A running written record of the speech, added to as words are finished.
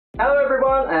Hello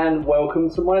everyone and welcome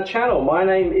to my channel. My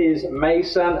name is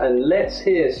Mason and let's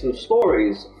hear some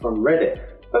stories from Reddit.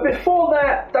 But before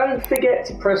that, don't forget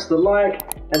to press the like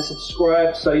and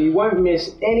subscribe so you won't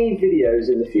miss any videos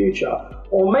in the future.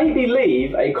 Or maybe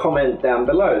leave a comment down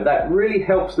below. That really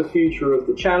helps the future of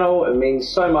the channel and means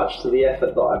so much to the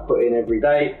effort that I put in every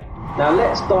day. Now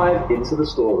let's dive into the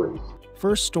stories.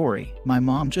 First story, my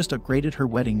mom just upgraded her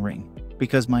wedding ring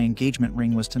because my engagement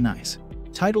ring was too nice.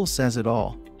 Title says it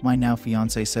all. My now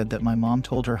fiance said that my mom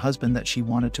told her husband that she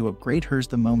wanted to upgrade hers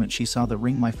the moment she saw the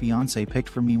ring my fiance picked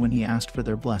for me when he asked for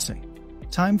their blessing.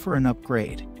 Time for an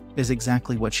upgrade, is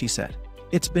exactly what she said.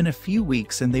 It's been a few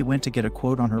weeks and they went to get a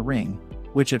quote on her ring,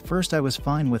 which at first I was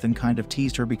fine with and kind of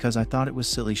teased her because I thought it was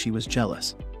silly she was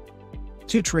jealous.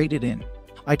 To trade it in,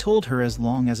 I told her as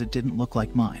long as it didn't look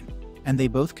like mine, and they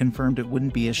both confirmed it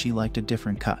wouldn't be as she liked a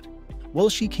different cut. Well,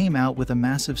 she came out with a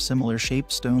massive similar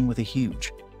shaped stone with a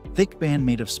huge, thick band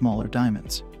made of smaller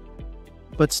diamonds,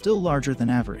 but still larger than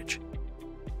average.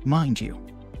 Mind you,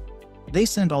 they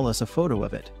sent all us a photo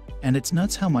of it, and it's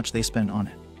nuts how much they spent on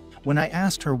it. When I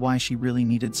asked her why she really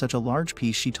needed such a large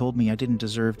piece, she told me I didn't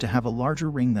deserve to have a larger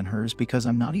ring than hers because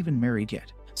I'm not even married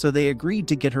yet, so they agreed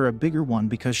to get her a bigger one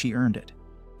because she earned it.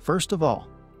 First of all,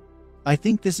 I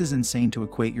think this is insane to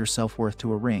equate your self-worth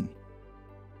to a ring.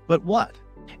 But what?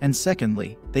 And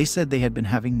secondly, they said they had been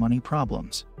having money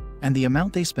problems, and the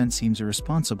amount they spent seems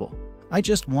irresponsible. I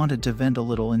just wanted to vent a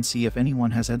little and see if anyone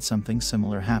has had something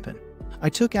similar happen. I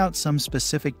took out some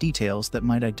specific details that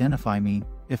might identify me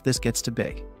if this gets too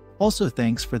big. Also,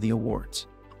 thanks for the awards.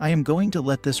 I am going to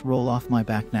let this roll off my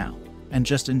back now, and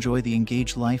just enjoy the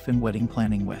engaged life and wedding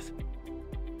planning with,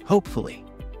 hopefully,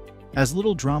 as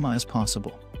little drama as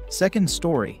possible. Second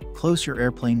story, close your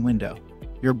airplane window.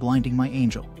 You're blinding my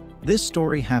angel. This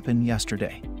story happened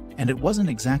yesterday, and it wasn't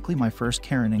exactly my first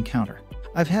Karen encounter.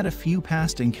 I've had a few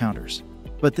past encounters,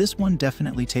 but this one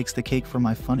definitely takes the cake for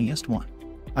my funniest one.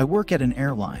 I work at an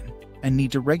airline and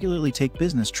need to regularly take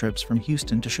business trips from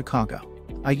Houston to Chicago.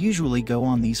 I usually go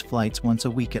on these flights once a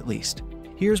week at least.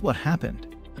 Here's what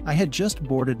happened. I had just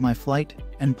boarded my flight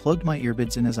and plugged my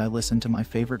earbuds in as I listened to my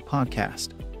favorite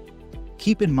podcast.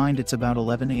 Keep in mind it's about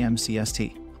 11 a.m.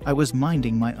 CST. I was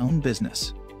minding my own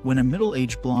business when a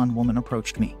middle-aged blonde woman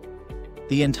approached me,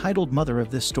 the entitled mother of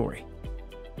this story.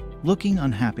 Looking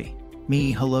unhappy.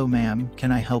 Me, hello ma'am,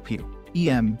 can I help you?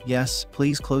 EM, yes,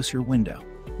 please close your window.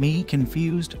 Me,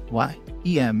 confused, why?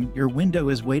 EM, your window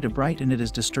is way too bright and it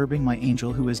is disturbing my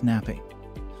angel who is napping.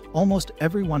 Almost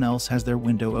everyone else has their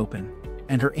window open,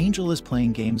 and her angel is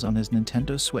playing games on his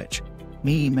Nintendo Switch.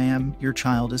 Me, ma'am, your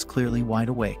child is clearly wide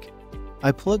awake.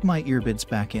 I plug my earbuds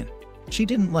back in. She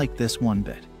didn't like this one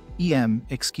bit. EM,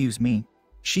 excuse me.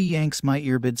 She yanks my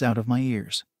earbuds out of my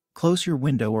ears. Close your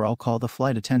window or I'll call the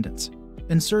flight attendants.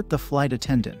 Insert the flight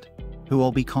attendant, who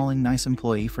I'll be calling nice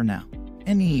employee for now.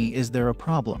 NE, is there a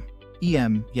problem?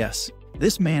 EM, yes.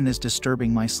 This man is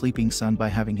disturbing my sleeping son by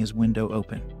having his window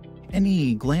open.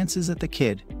 NE glances at the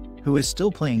kid, who is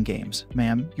still playing games.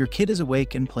 Ma'am, your kid is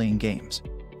awake and playing games.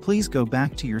 Please go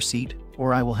back to your seat,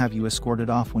 or I will have you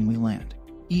escorted off when we land.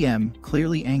 EM,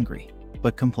 clearly angry,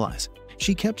 but complies.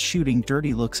 She kept shooting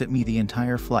dirty looks at me the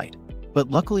entire flight,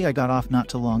 but luckily I got off not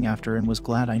too long after and was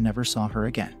glad I never saw her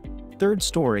again. Third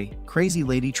story, crazy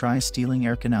lady tries stealing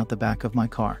aircon out the back of my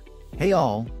car. Hey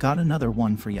all, got another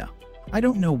one for ya. I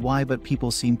don't know why, but people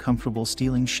seem comfortable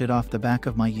stealing shit off the back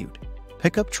of my ute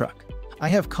pickup truck. I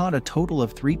have caught a total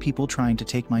of 3 people trying to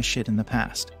take my shit in the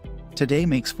past. Today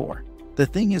makes 4. The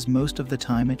thing is, most of the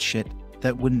time it's shit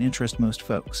that wouldn't interest most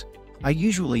folks. I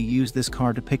usually use this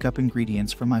car to pick up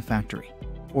ingredients from my factory,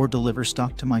 or deliver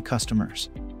stock to my customers,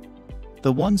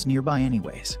 the ones nearby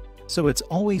anyways. So it's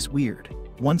always weird.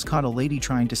 Once caught a lady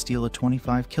trying to steal a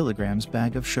 25 kilograms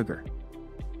bag of sugar,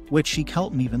 which she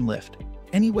couldn't even lift.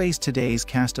 Anyways, today's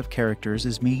cast of characters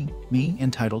is me,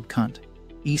 entitled cunt,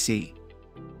 EC,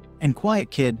 and quiet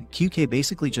kid, QK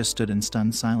basically just stood in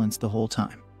stunned silence the whole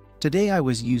time. Today I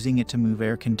was using it to move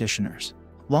air conditioners.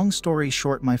 Long story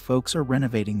short, my folks are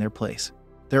renovating their place.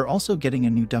 They're also getting a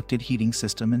new ducted heating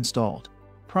system installed.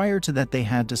 Prior to that they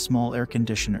had small air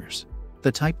conditioners,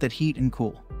 the type that heat and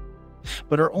cool,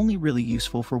 but are only really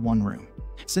useful for one room.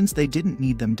 Since they didn't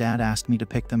need them, Dad asked me to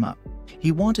pick them up.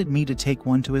 He wanted me to take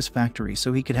one to his factory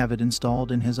so he could have it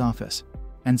installed in his office,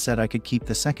 and said I could keep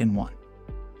the second one.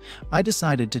 I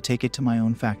decided to take it to my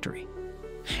own factory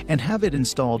and have it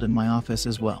installed in my office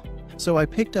as well. So I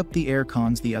picked up the air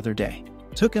cons the other day,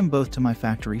 took them both to my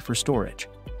factory for storage,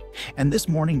 and this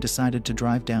morning decided to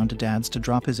drive down to Dad's to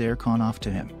drop his air con off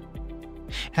to him.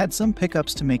 Had some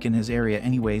pickups to make in his area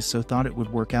anyways, so thought it would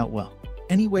work out well.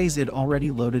 Anyways, it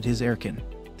already loaded his aircon,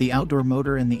 the outdoor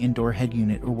motor and the indoor head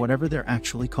unit, or whatever they're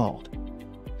actually called,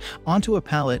 onto a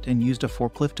pallet and used a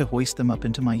forklift to hoist them up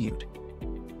into my ute.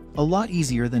 A lot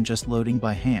easier than just loading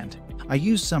by hand. I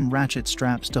used some ratchet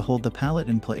straps to hold the pallet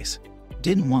in place.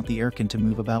 Didn't want the aircon to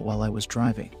move about while I was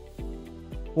driving.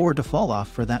 Or to fall off,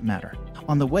 for that matter.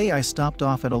 On the way, I stopped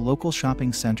off at a local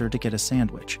shopping center to get a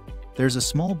sandwich. There's a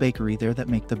small bakery there that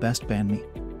make the best banh mi,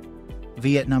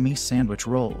 Vietnamese sandwich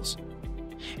rolls.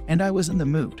 And I was in the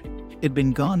mood. It'd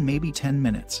been gone maybe 10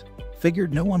 minutes.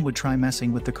 Figured no one would try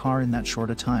messing with the car in that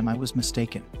short a time. I was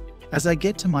mistaken. As I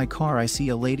get to my car, I see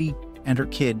a lady and her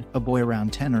kid, a boy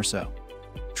around 10 or so,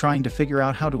 trying to figure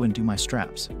out how to undo my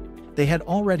straps. They had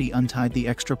already untied the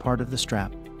extra part of the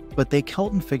strap, but they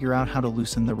couldn't figure out how to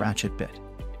loosen the ratchet bit.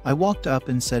 I walked up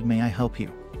and said, "May I help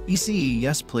you?"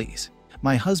 Yes, please.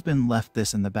 My husband left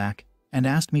this in the back and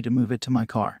asked me to move it to my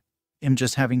car. I'm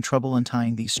just having trouble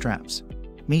untying these straps.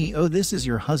 Oh, this is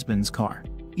your husband's car.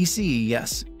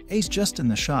 Yes. A's just in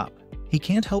the shop. He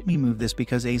can't help me move this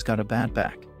because A's got a bad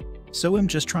back. So I'm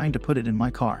just trying to put it in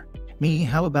my car.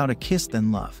 How about a kiss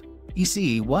then, love?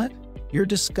 What? You're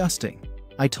disgusting.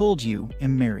 I told you,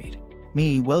 I'm married.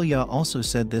 Well, ya also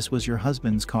said this was your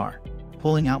husband's car.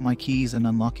 Pulling out my keys and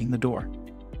unlocking the door.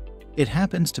 It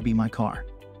happens to be my car.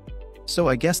 So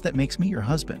I guess that makes me your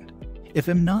husband. If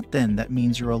I'm not, then that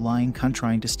means you're a lying cunt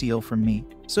trying to steal from me.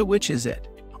 So which is it?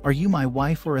 Are you my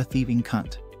wife or a thieving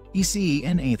cunt?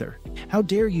 Neither. How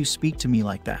dare you speak to me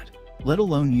like that? Let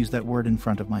alone use that word in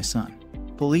front of my son.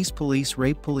 Police,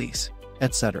 rape police,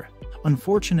 etc.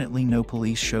 Unfortunately, no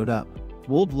police showed up.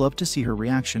 Would love to see her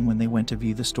reaction when they went to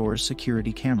view the store's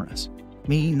security cameras.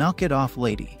 Knock it off,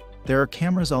 lady. There are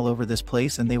cameras all over this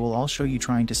place and they will all show you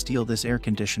trying to steal this air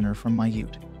conditioner from my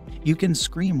ute. You can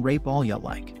scream rape all ya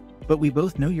like, but we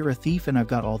both know you're a thief and I've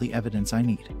got all the evidence I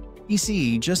need.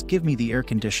 Just give me the air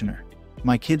conditioner.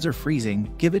 My kids are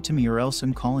freezing, give it to me or else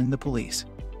I'm calling the police.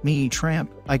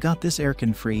 Tramp, I got this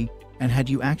aircon free, and had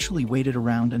you actually waited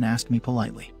around and asked me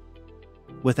politely,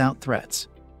 without threats,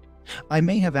 I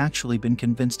may have actually been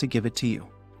convinced to give it to you.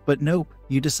 But nope,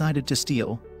 you decided to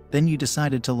steal, then you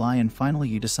decided to lie, and finally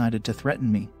you decided to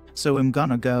threaten me. So I'm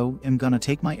gonna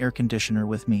take my air conditioner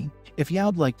with me. If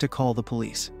y'all like to call the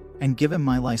police and give him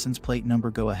my license plate number,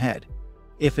 go ahead.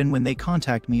 If and when they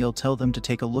contact me, I'll tell them to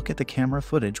take a look at the camera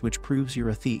footage which proves you're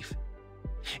a thief.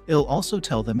 I'll also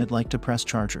tell them I'd like to press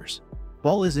charges.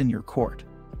 Ball is in your court.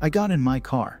 I got in my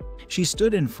car. She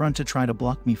stood in front to try to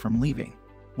block me from leaving.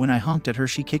 When I honked at her,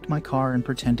 she kicked my car and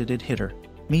pretended it hit her.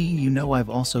 I've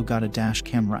also got a dash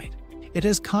cam, right? It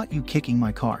has caught you kicking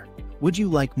my car. Would you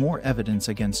like more evidence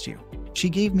against you? She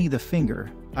gave me the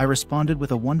finger. I responded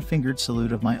with a one-fingered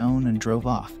salute of my own and drove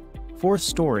off. Fourth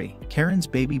story, Karen's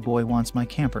baby boy wants my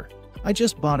camper. I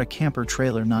just bought a camper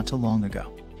trailer not too long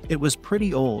ago. It was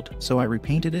pretty old, so I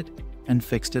repainted it and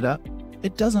fixed it up.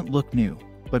 It doesn't look new,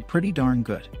 but pretty darn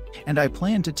good. And I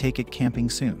plan to take it camping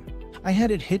soon. I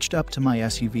had it hitched up to my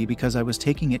SUV because I was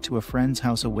taking it to a friend's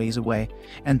house a ways away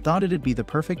and thought it'd be the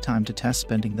perfect time to test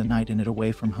spending the night in it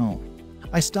away from home.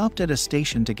 I stopped at a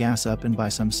station to gas up and buy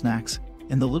some snacks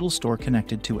in the little store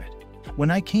connected to it. When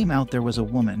I came out, there was a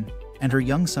woman and her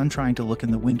young son trying to look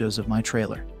in the windows of my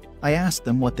trailer. I asked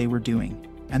them what they were doing,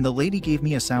 and the lady gave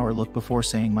me a sour look before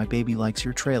saying, "My baby likes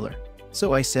your trailer."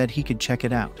 So I said he could check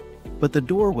it out. But the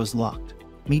door was locked.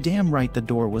 Damn right the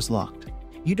door was locked.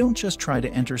 You don't just try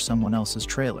to enter someone else's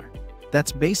trailer.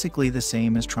 That's basically the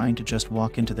same as trying to just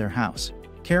walk into their house.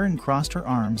 Karen crossed her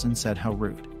arms and said, "How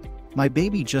rude. My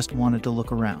baby just wanted to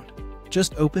look around.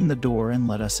 Just open the door and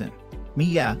let us in."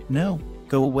 No,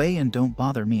 go away and don't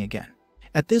bother me again.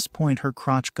 At this point, her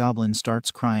crotch goblin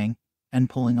starts crying and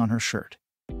pulling on her shirt.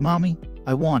 "Mommy,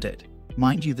 I want it."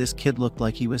 Mind you, this kid looked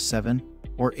like he was 7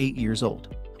 or 8 years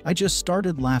old. I just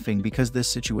started laughing because this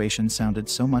situation sounded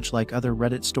so much like other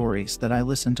Reddit stories that I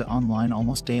listen to online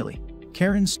almost daily.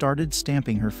 Karen started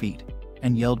stamping her feet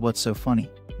and yelled, "What's so funny?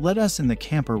 Let us in the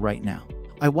camper right now."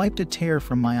 I wiped a tear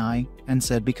from my eye and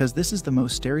said, because this is the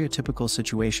most stereotypical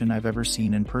situation I've ever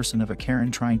seen in person of a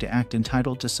Karen trying to act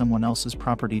entitled to someone else's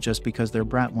property just because their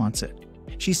brat wants it.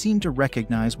 She seemed to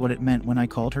recognize what it meant when I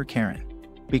called her Karen,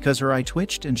 because her eye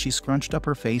twitched and she scrunched up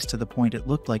her face to the point it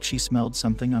looked like she smelled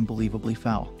something unbelievably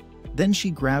foul. Then she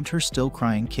grabbed her still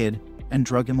crying kid and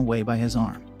drug him away by his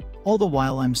arm. All the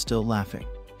while I'm still laughing.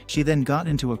 She then got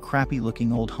into a crappy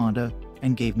looking old Honda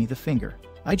and gave me the finger.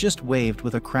 I just waved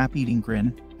with a crap-eating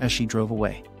grin as she drove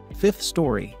away. Fifth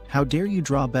story, how dare you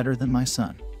draw better than my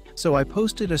son? So I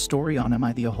posted a story on Am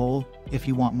I the A-hole if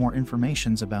you want more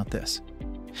informations about this.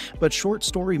 But short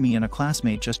story, me and a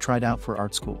classmate just tried out for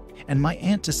art school, and my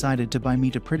aunt decided to buy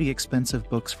me 2 pretty expensive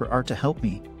books for art to help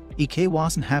me EK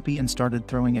wasn't happy and started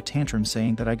throwing a tantrum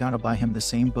saying that I gotta buy him the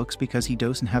same books because he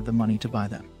doesn't have the money to buy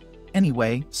them.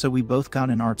 Anyway, so we both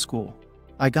got in art school.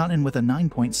 I got in with a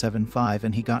 9.75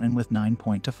 and he got in with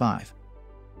 9.25.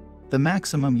 The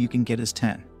maximum you can get is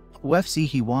 10. UFC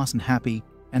he wasn't happy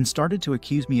and started to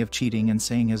accuse me of cheating and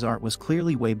saying his art was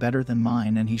clearly way better than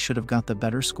mine and he should have got the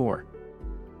better score.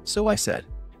 So I said,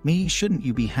 me, shouldn't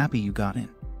you be happy you got in?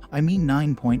 I mean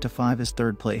 9.25 is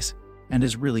third place and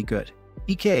is really good.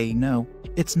 EK, no,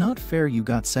 it's not fair you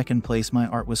got second place, my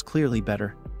art was clearly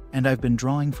better and I've been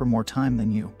drawing for more time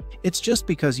than you. It's just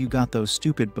because you got those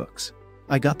stupid books.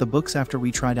 I got the books after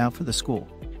we tried out for the school.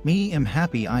 Me, am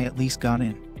happy I at least got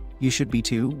in. You should be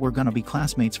too, we're gonna be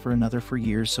classmates for another 4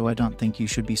 years so I don't think you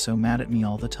should be so mad at me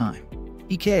all the time.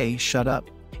 EK, shut up.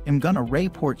 I'm gonna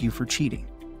report you for cheating.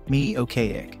 Me,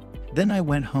 okay egg. Then I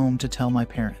went home to tell my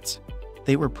parents.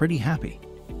 They were pretty happy.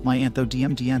 My aunt though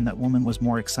DMDN that woman was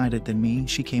more excited than me,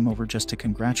 she came over just to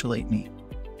congratulate me.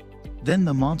 Then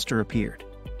the monster appeared.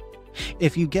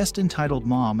 If you guessed entitled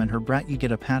mom and her brat you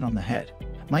get a pat on the head.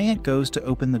 My aunt goes to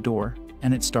open the door,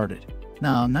 and it started.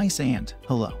 Nah, nice aunt,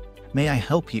 hello. May I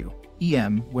help you?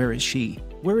 Where is she?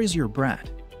 Where is your brat?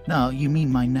 Nah, you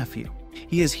mean my nephew.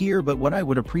 He is here, but what I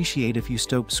would appreciate if you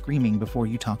stop screaming before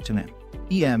you talk to him.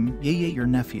 Yeah, your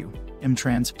nephew.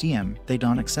 Trans, they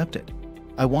don't accept it.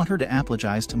 I want her to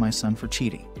apologize to my son for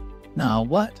cheating. Nah,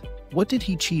 what? What did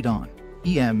he cheat on?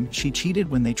 She cheated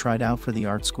when they tried out for the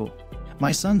art school.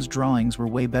 My son's drawings were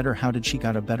way better, how did she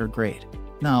got a better grade?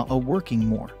 Nah, working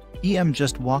more.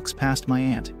 Just walks past my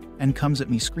aunt and comes at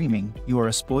me screaming, you are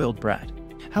a spoiled brat.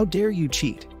 How dare you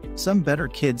cheat? Some better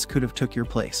kids could have took your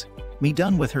place. Me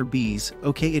done with her bees.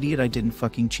 Okay idiot, I didn't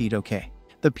fucking cheat, okay?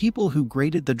 The people who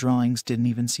graded the drawings didn't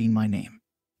even see my name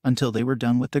until they were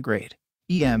done with the grade.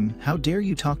 How dare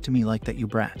you talk to me like that, you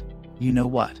brat? You know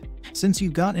what? Since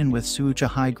you got in with such a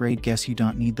high grade, guess you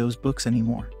don't need those books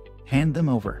anymore. Hand them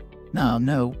over.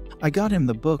 No, I got him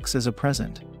the books as a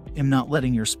present. I'm not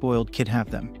letting your spoiled kid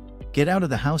have them. Get out of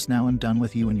the house now, I'm done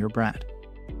with you and your brat.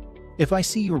 If I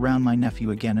see you around my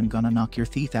nephew again, I'm gonna knock your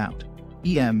teeth out.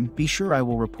 Be sure I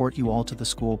will report you all to the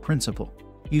school principal.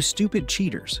 You stupid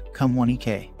cheaters, come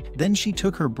 1EK. Then she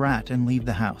took her brat and leave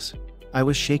the house. I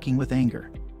was shaking with anger.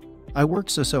 I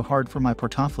worked so hard for my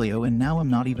portfolio and now I'm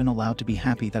not even allowed to be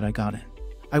happy that I got in.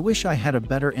 I wish I had a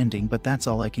better ending, but that's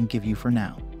all I can give you for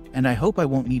now. And I hope I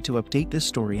won't need to update this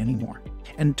story anymore.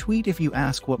 And tweet if you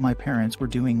ask what my parents were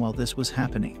doing while this was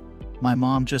happening. My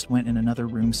mom just went in another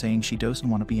room saying she doesn't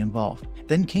want to be involved,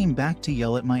 then came back to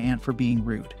yell at my aunt for being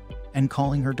rude and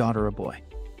calling her daughter a boy.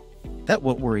 That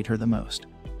what worried her the most.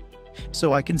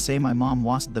 So I can say my mom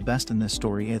wasn't the best in this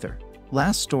story either.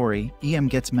 Last story,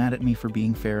 gets mad at me for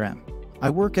being fair. I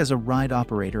work as a ride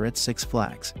operator at Six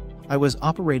Flags. I was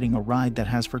operating a ride that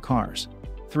has for cars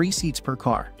 3 seats per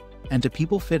car, and 2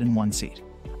 people fit in 1 seat.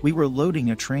 We were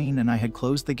loading a train and I had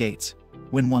closed the gates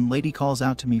when one lady calls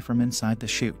out to me from inside the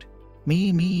chute. Me,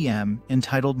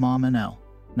 entitled mom and L.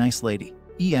 Nice lady.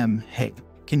 Hey,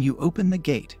 can you open the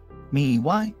gate? Me,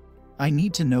 why? I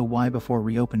need to know why before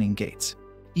reopening gates.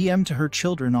 To her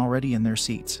children already in their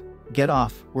seats. Get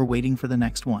off, we're waiting for the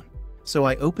next one. So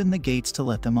I opened the gates to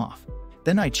let them off.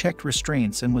 Then I checked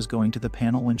restraints and was going to the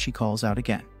panel when she calls out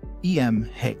again.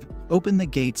 Hey, open the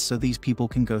gates so these people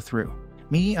can go through.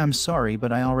 Me, I'm sorry,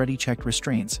 but I already checked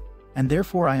restraints, and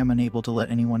therefore I am unable to let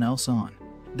anyone else on.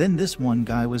 Then this one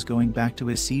guy was going back to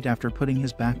his seat after putting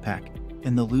his backpack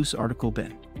in the loose article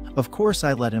bin. Of course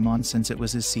I let him on since it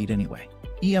was his seat anyway.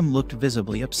 Looked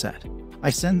visibly upset. I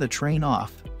send the train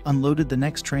off, unloaded the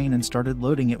next train and started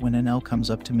loading it when NL comes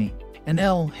up to me.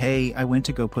 NL, hey, I went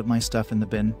to go put my stuff in the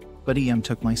bin, but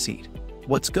took my seat.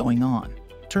 What's going on?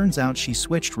 Turns out she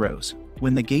switched rows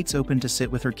when the gates opened to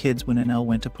sit with her kids when NL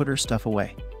went to put her stuff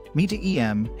away. Me to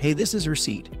hey, this is her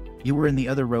seat. You were in the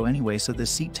other row anyway, so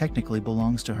this seat technically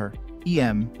belongs to her.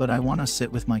 But I want to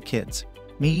sit with my kids.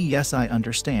 Me, yes, I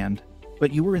understand.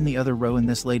 But you were in the other row and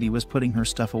this lady was putting her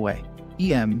stuff away.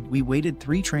 We waited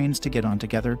 3 trains to get on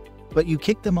together, but you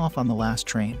kicked them off on the last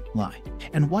train. Lie.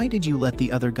 And why did you let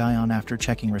the other guy on after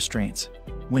checking restraints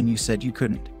when you said you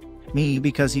couldn't? Me,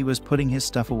 because he was putting his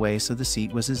stuff away, so the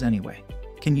seat was his anyway.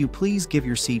 Can you please give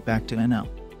your seat back to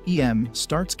NL?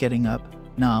 Starts getting up.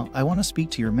 Nah, I want to speak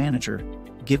to your manager.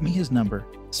 Give me his number.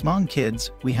 Smong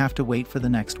kids, we have to wait for the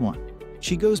next one.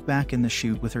 She goes back in the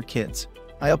chute with her kids.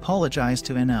 I apologize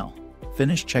to NL,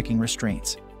 finished checking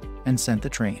restraints, and sent the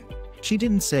train. She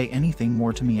didn't say anything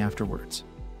more to me afterwards.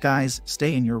 Guys,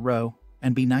 stay in your row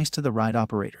and be nice to the ride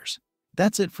operators.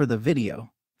 That's it for the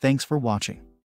video. Thanks for watching.